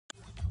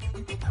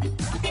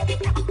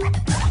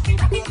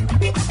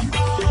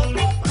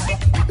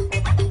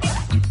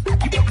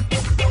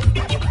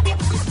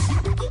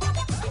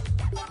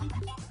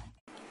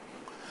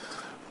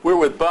We're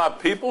with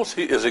Bob Peoples.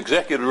 He is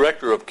Executive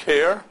Director of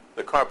CARE,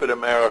 the Carpet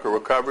America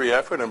Recovery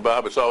Effort. And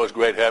Bob, it's always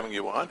great having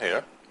you on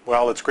here.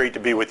 Well, it's great to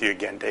be with you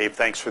again, Dave.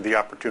 Thanks for the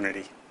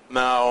opportunity.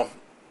 Now,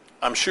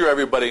 I'm sure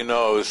everybody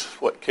knows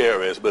what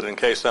CARE is, but in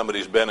case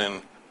somebody's been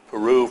in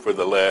Peru for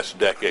the last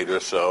decade or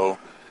so,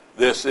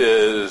 this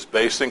is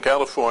based in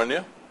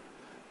California.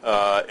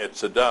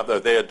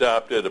 They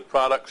adopted a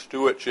product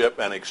stewardship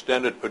and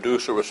extended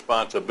producer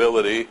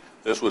responsibility.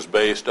 This was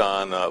based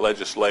on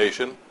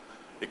legislation.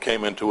 It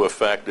came into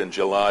effect in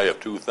July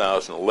of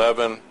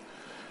 2011,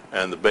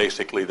 and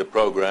basically the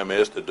program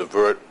is to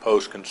divert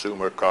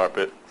post-consumer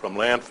carpet from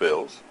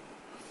landfills.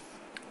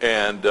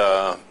 And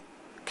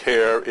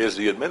CARE is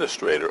the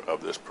administrator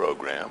of this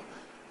program.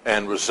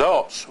 And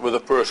results for the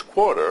first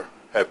quarter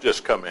have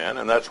just come in,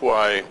 and that's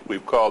why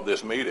we've called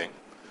this meeting.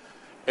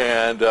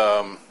 And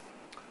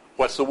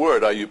what's the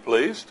word? Are you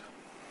pleased?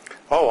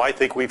 Oh, I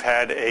think we've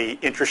had an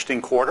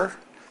interesting quarter.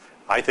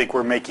 I think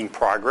we're making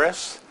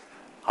progress.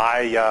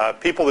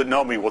 People that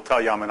know me will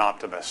tell you I'm an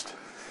optimist.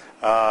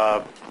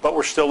 But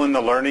we're still in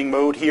the learning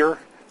mode here.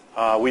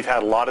 We've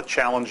had a lot of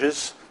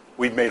challenges.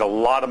 We've made a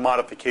lot of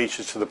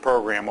modifications to the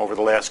program over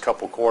the last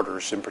couple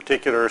quarters. In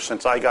particular,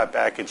 since I got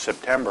back in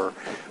September,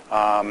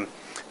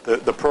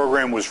 the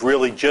program was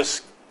really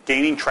just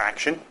gaining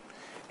traction.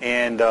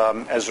 And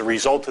as a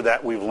result of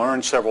that, we've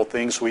learned several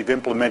things. We've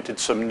implemented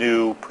some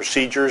new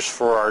procedures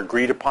for our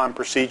agreed-upon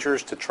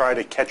procedures to try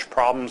to catch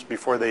problems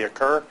before they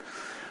occur.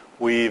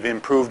 We've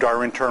improved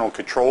our internal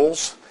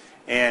controls,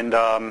 and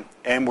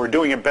we're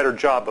doing a better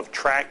job of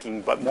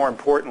tracking, but more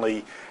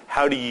importantly,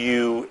 how do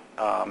you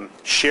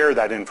share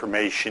that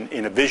information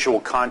in a visual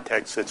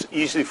context that's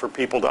easy for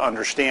people to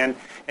understand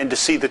and to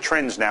see the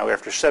trends now.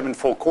 After 7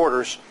 full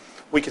quarters,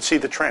 we can see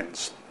the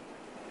trends.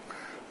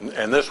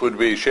 And this would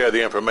be share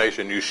the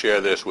information. You share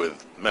this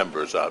with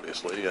members,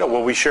 obviously. Yeah,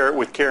 well, we share it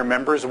with CARE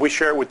members, and we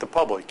share it with the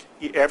public.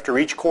 After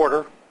each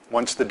quarter,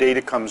 once the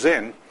data comes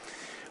in,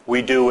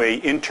 we do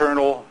an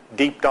internal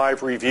deep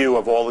dive review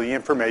of all the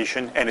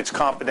information, and it's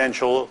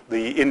confidential.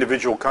 The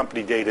individual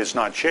company data is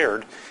not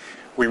shared.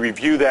 We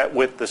review that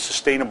with the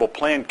Sustainable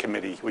Plan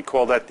Committee. We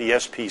call that the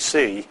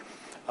SPC.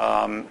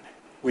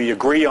 We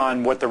agree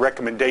on what the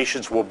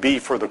recommendations will be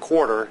for the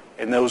quarter,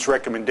 and those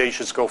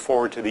recommendations go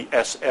forward to the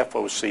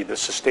SFOC, the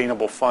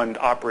Sustainable Fund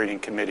Operating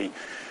Committee,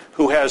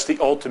 who has the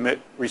ultimate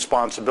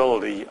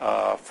responsibility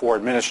for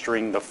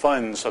administering the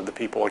funds of the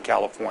people of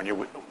California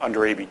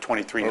under AB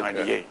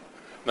 2398. Okay.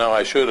 Now,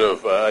 I should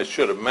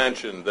have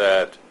mentioned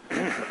that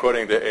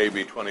according to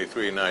AB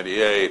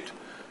 2398,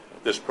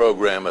 this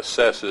program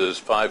assesses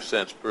 5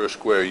 cents per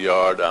square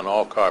yard on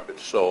all carpet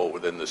sold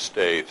within the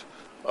state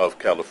of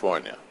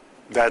California.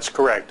 That's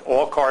correct.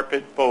 All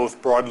carpet,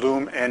 both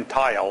broadloom and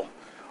tile,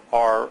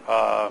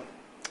 are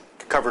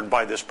covered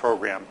by this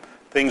program.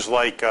 Things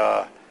like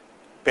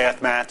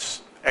bath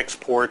mats,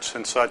 exports,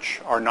 and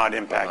such are not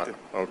impacted.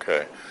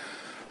 Okay.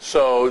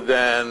 So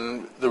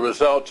then the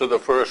results of the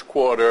first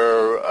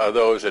quarter, are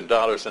those in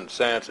dollars and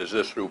cents? Is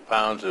this through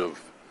pounds of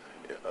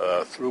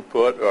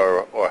throughput,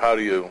 or how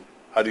do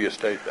you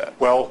state that?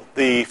 Well,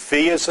 the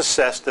fee is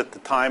assessed at the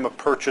time of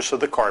purchase of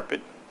the carpet,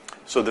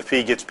 so the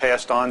fee gets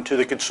passed on to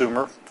the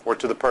consumer or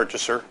to the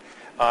purchaser.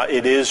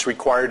 It is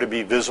required to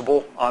be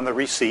visible on the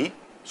receipt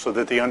so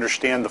that they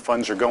understand the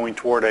funds are going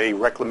toward a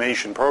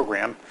reclamation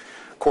program.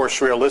 Of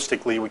course,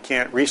 realistically, we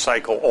can't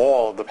recycle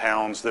all of the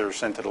pounds that are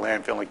sent to the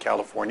landfill in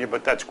California,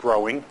 but that's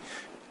growing.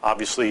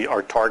 Obviously,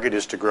 our target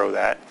is to grow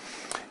that.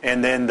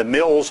 And then the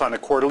mills, on a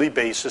quarterly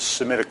basis,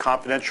 submit a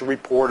confidential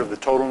report of the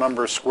total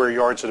number of square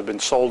yards that have been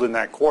sold in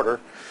that quarter,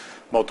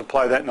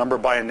 multiply that number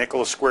by a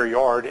nickel a square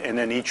yard, and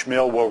then each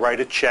mill will write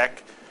a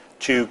check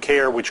to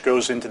CARE, which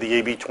goes into the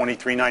AB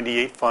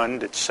 2398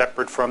 fund. It's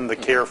separate from the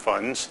CARE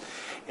funds.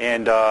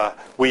 And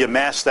we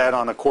amass that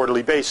on a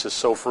quarterly basis.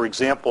 So, for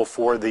example,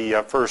 for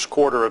the first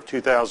quarter of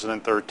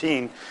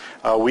 2013,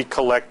 we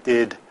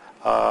collected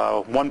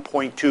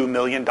 $1.2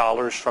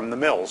 million from the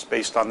mills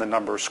based on the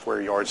number of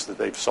square yards that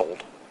they've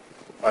sold.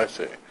 I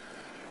see.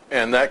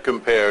 And that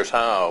compares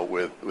how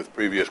with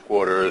previous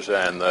quarters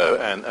and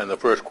the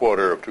first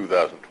quarter of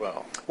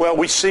 2012? Well,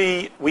 we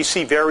see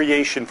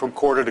variation from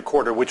quarter to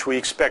quarter, which we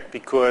expect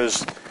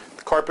because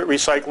carpet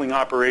recycling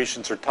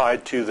operations are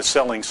tied to the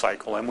selling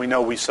cycle, and we know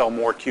we sell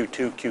more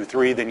Q2,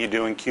 Q3 than you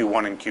do in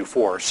Q1 and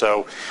Q4.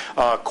 So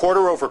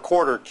quarter over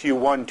quarter,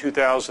 Q1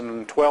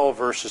 2012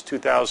 versus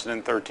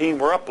 2013,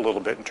 we're up a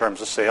little bit in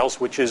terms of sales,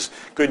 which is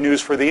good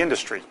news for the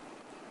industry.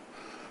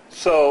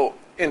 So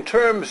in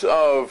terms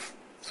of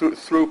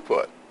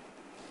throughput,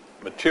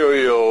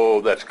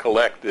 material that's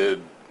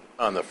collected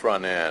on the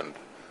front end,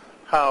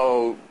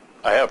 how,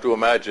 I have to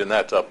imagine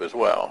that's up as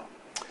well.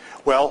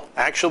 Well,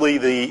 actually,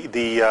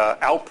 the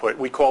output,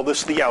 we call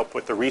this the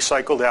output, the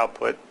recycled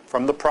output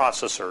from the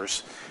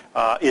processors,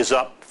 is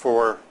up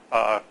for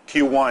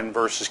Q1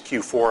 versus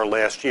Q4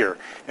 last year.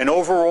 And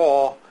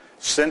overall,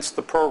 Since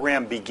the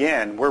program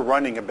began, we're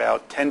running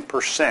about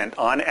 10%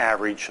 on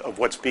average of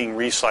what's being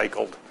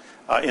recycled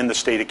in the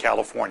state of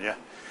California.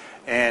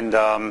 And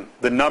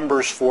the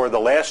numbers for the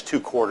last 2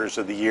 quarters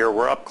of the year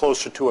were up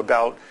closer to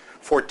about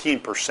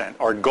 14%.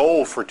 Our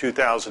goal for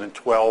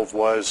 2012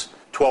 was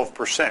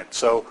 12%,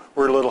 so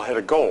we're a little ahead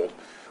of goal.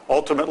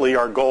 Ultimately,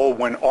 our goal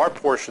when our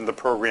portion of the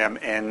program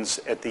ends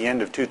at the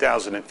end of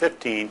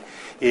 2015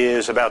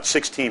 is about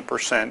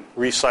 16%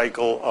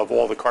 recycle of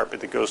all the carpet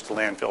that goes to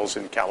landfills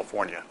in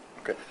California.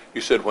 Okay. You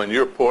said when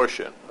your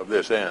portion of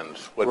this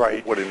ends.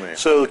 Right. What do you mean?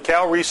 So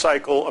Cal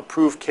Recycle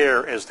approved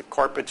CARE as the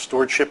carpet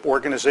stewardship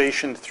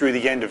organization through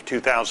the end of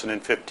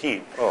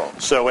 2015. Oh.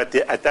 So at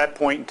that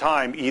point in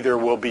time, either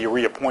we'll be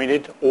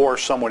reappointed or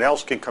someone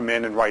else can come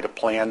in and write a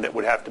plan that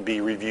would have to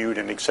be reviewed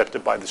and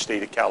accepted by the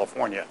state of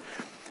California.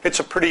 It's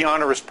a pretty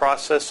onerous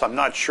process. I'm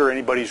not sure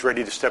anybody's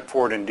ready to step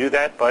forward and do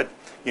that, but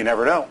you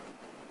never know.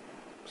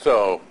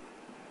 So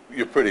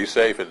you're pretty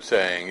safe in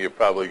saying you're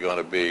probably going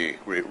to be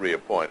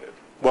reappointed.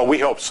 Well, we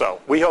hope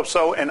so. We hope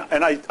so, and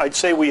I'd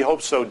say we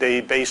hope so,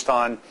 Dave, based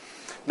on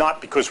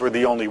not because we're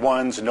the only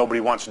ones and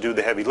nobody wants to do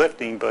the heavy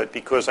lifting, but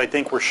because I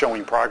think we're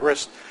showing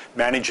progress,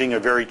 managing a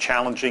very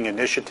challenging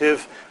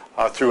initiative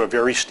through a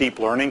very steep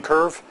learning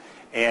curve,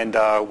 and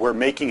we're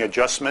making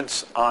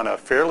adjustments on a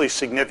fairly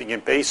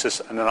significant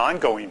basis and an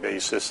ongoing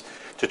basis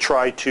to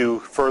try to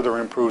further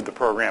improve the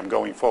program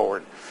going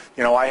forward.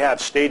 You know, I have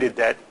stated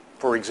that,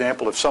 for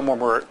example, if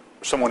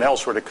someone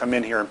else were to come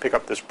in here and pick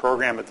up this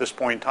program at this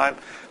point in time,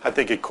 I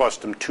think it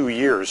cost them 2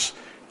 years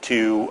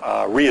to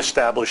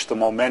reestablish the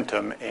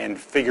momentum and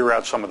figure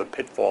out some of the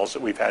pitfalls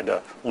that we've had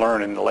to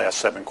learn in the last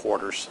 7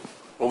 quarters.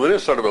 Well, it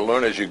is sort of a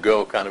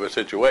learn-as-you-go kind of a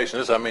situation.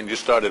 You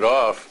started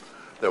off,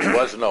 there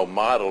was no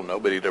model.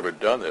 Nobody had ever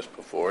done this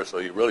before, so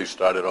you really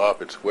started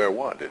off at square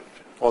one, didn't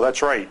you? Well,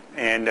 that's right.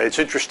 And it's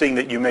interesting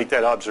that you make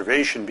that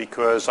observation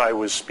because I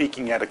was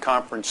speaking at a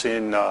conference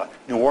in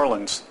New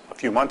Orleans a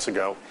few months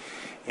ago,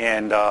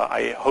 and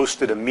I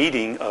hosted a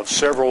meeting of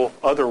several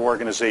other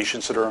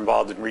organizations that are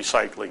involved in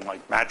recycling,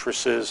 like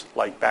mattresses,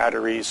 like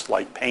batteries,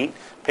 like paint.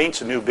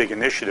 Paint's a new big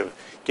initiative,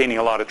 gaining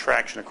a lot of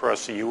traction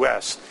across the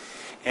U.S.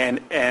 And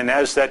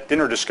as that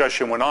dinner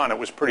discussion went on, it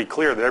was pretty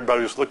clear that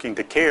everybody was looking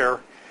to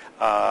CARE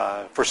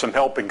for some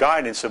help and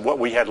guidance of what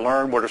we had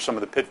learned, what are some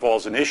of the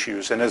pitfalls and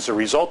issues. And as a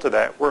result of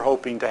that, we're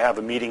hoping to have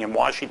a meeting in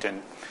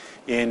Washington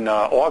in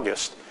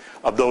August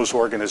of those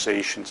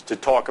organizations to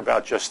talk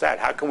about just that.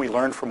 How can we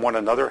learn from one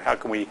another? How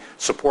can we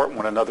support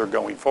one another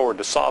going forward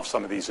to solve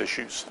some of these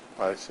issues?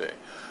 I see.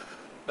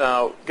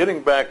 Now,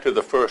 getting back to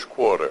the first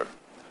quarter,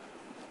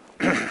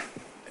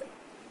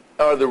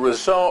 are the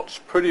results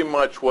pretty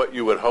much what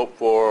you would hope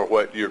for,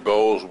 what your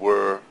goals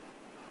were?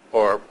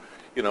 Or,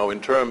 you know,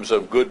 in terms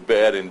of good,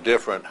 bad,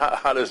 indifferent,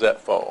 how does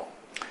that fall?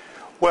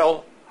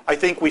 Well, I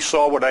think we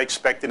saw what I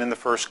expected in the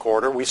first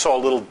quarter. We saw a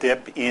little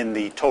dip in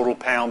the total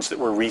pounds that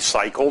were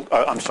recycled.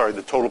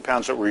 The total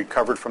pounds that were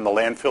recovered from the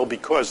landfill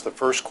because the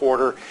first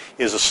quarter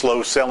is a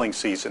slow selling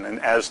season.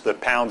 And as the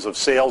pounds of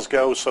sales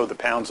go, so the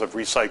pounds of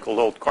recycled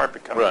old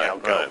carpet coming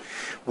out go.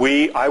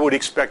 Right. I would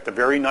expect a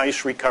very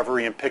nice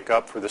recovery and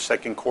pickup for the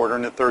second quarter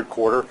and the third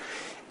quarter.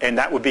 And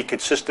that would be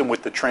consistent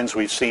with the trends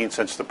we've seen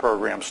since the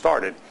program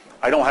started.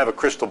 I don't have a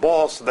crystal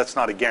ball, so that's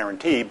not a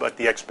guarantee, but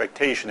the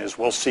expectation is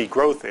we'll see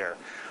growth there.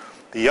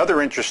 The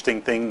other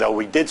interesting thing, though,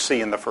 we did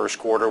see in the first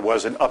quarter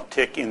was an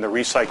uptick in the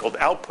recycled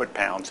output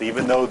pounds,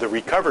 even though the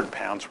recovered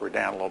pounds were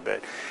down a little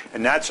bit.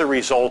 And that's a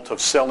result of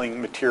selling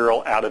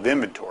material out of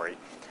inventory.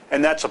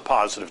 And that's a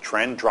positive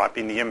trend,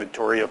 dropping the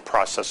inventory of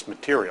processed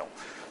material.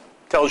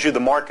 Tells you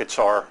the markets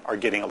are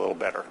getting a little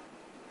better.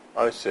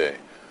 I see.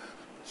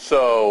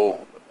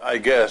 So I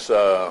guess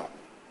a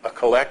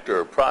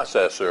collector,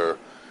 processor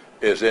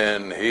is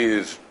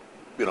he's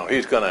going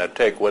to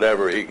take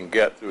whatever he can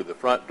get through the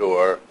front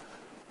door,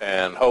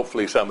 and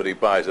hopefully somebody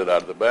buys it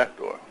out of the back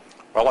door.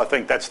 Well, I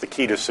think that's the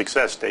key to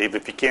success, Dave.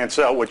 If you can't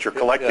sell what you're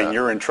collecting,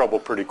 you're in trouble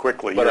pretty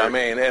quickly. But I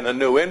mean, in a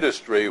new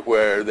industry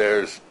where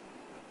there's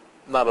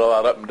not a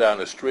lot up and down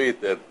the street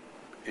that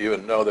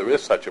even know there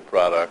is such a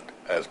product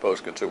as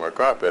post-consumer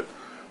carpet,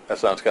 that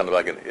sounds kind of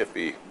like an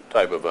iffy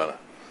type of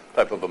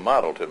a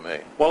model to me.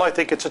 Well, I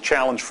think it's a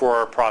challenge for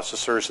our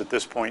processors at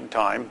this point in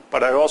time.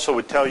 But I also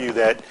would tell you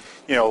that,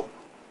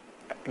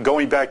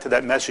 going back to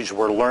that message,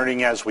 we're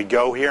learning as we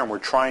go here, and we're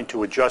trying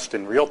to adjust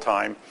in real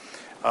time.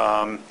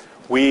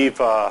 We've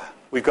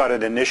got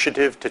an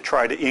initiative to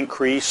try to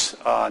increase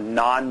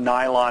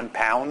non-nylon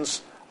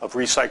pounds of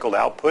recycled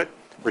output.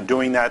 We're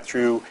doing that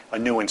through a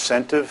new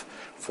incentive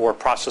for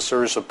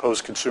processors of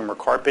post-consumer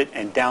carpet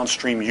and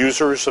downstream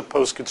users of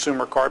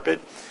post-consumer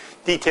carpet.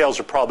 Details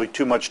are probably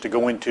too much to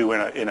go into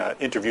in an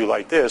interview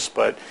like this,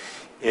 but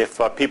if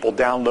people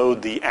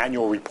download the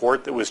annual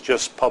report that was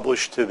just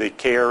published to the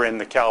CARE and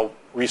the Cal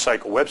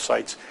Recycle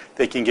websites,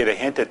 they can get a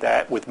hint at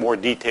that with more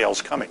details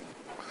coming.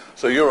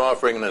 So you're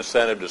offering an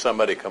incentive to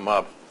somebody to come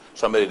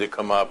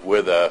up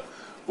with a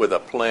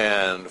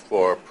plan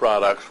for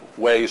products,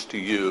 ways to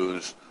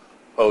use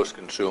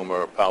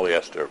post-consumer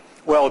polyester?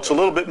 Well, it's a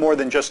little bit more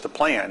than just a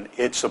plan.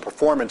 It's a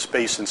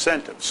performance-based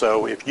incentive.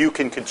 So if you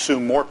can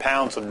consume more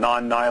pounds of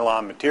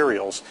non-nylon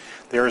materials,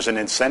 there is an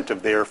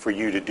incentive there for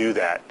you to do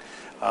that.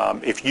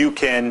 If you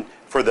can,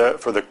 for the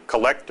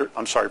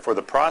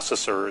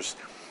processors,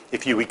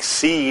 if you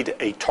exceed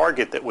a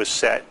target that was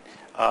set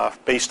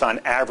based on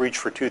average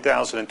for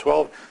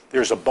 2012,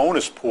 there's a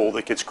bonus pool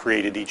that gets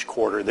created each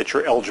quarter that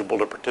you're eligible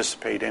to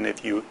participate in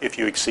if you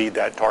exceed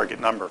that target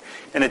number.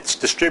 And it's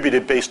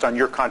distributed based on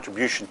your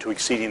contribution to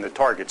exceeding the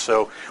target.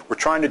 So we're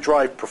trying to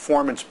drive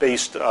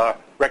performance-based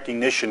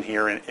recognition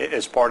here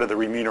as part of the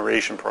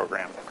remuneration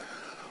program.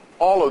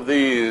 All of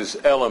these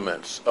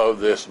elements of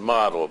this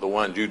model, the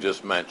ones you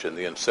just mentioned,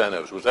 the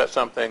incentives, was that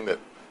something that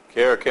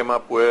CARE came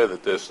up with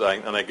at this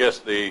thing? And I guess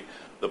the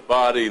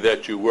body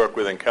that you work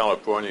with in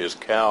California is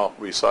Cal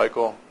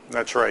Recycle?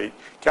 That's right.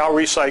 Cal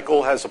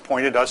Recycle has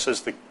appointed us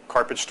as the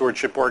carpet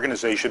stewardship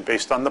organization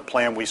based on the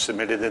plan we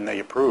submitted and they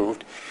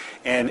approved.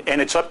 And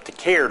it's up to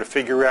CARE to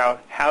figure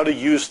out how to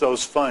use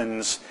those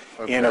funds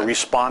in a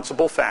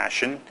responsible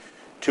fashion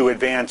to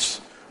advance,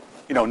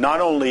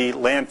 not only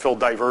landfill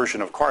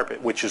diversion of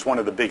carpet, which is one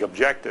of the big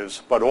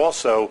objectives, but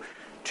also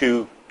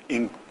to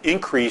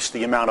increase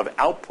the amount of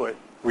output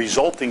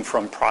resulting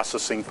from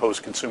processing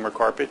post-consumer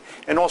carpet,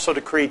 and also to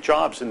create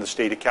jobs in the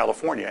state of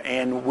California.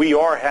 And we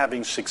are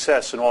having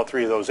success in all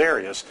three of those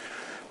areas.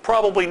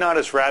 Probably not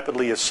as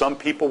rapidly as some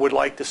people would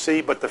like to see,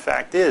 but the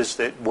fact is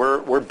that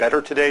we're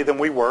better today than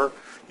we were,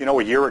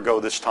 a year ago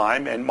this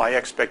time, and my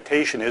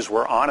expectation is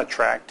we're on a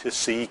track to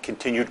see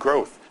continued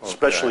growth,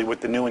 especially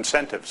with the new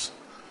incentives.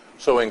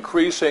 So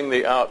increasing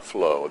the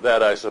outflow,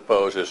 that I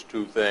suppose is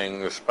two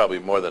things, probably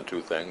more than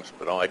two things,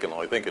 but I can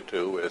only think of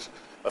two, is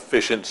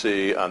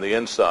efficiency on the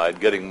inside,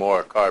 getting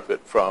more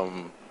carpet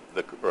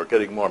or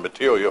getting more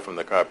material from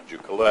the carpet you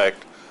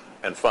collect,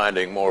 and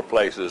finding more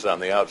places on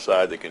the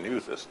outside that can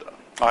use this stuff.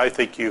 I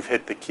think you've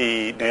hit the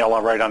key nail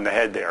right on the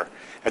head there.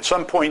 At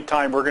some point in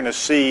time, we're going to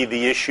see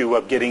the issue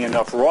of getting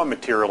enough raw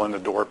material in the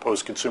door,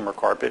 post-consumer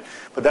carpet,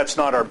 but that's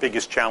not our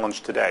biggest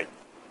challenge today.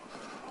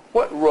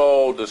 What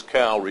role does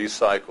Cal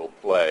Recycle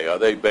play? Are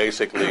they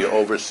basically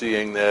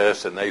overseeing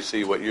this, and they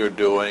see what you're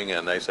doing,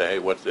 and they say, hey,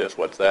 what's this,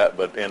 what's that?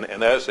 But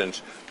in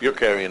essence, you're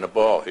carrying the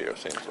ball here,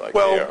 seems like.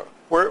 Well,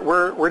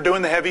 we're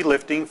doing the heavy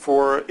lifting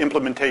for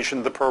implementation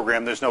of the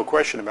program. There's no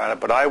question about it.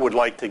 But I would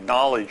like to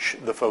acknowledge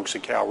the folks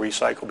at Cal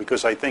Recycle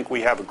because I think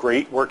we have a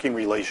great working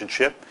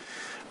relationship.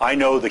 I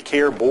know the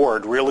CARE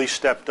board really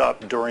stepped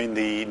up during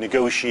the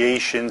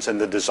negotiations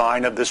and the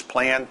design of this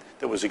plan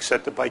that was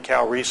accepted by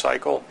Cal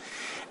Recycle.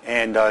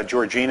 And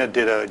Georgina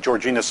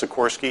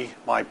Sikorsky,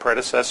 my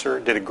predecessor,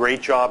 did a great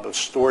job of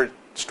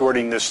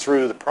stewarding this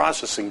through the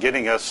process and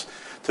getting us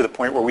to the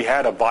point where we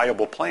had a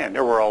viable plan.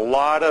 There were a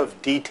lot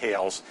of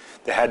details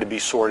that had to be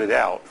sorted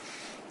out.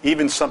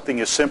 Even something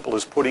as simple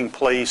as putting in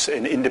place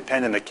an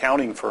independent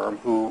accounting firm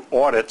who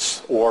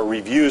audits or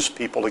reviews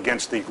people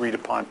against the agreed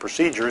upon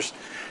procedures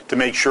to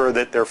make sure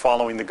that they're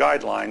following the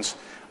guidelines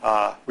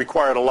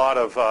required a lot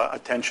of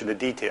attention to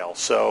detail.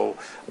 So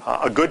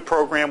a good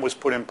program was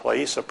put in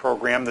place, a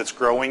program that's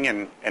growing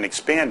and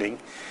expanding.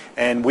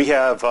 And we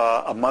have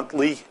a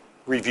monthly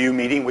review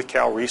meeting with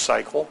Cal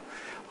Recycle.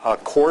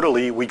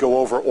 Quarterly, we go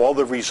over all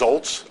the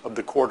results of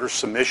the quarter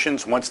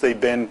submissions. Once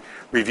they've been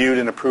reviewed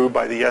and approved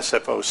by the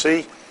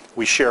SFOC,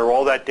 we share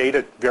all that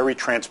data very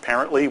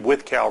transparently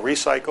with Cal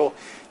Recycle.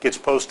 It gets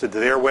posted to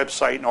their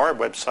website and our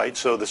website,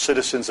 so the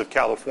citizens of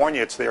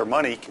California, it's their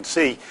money, can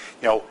see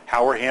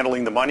how we're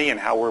handling the money and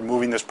how we're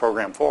moving this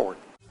program forward.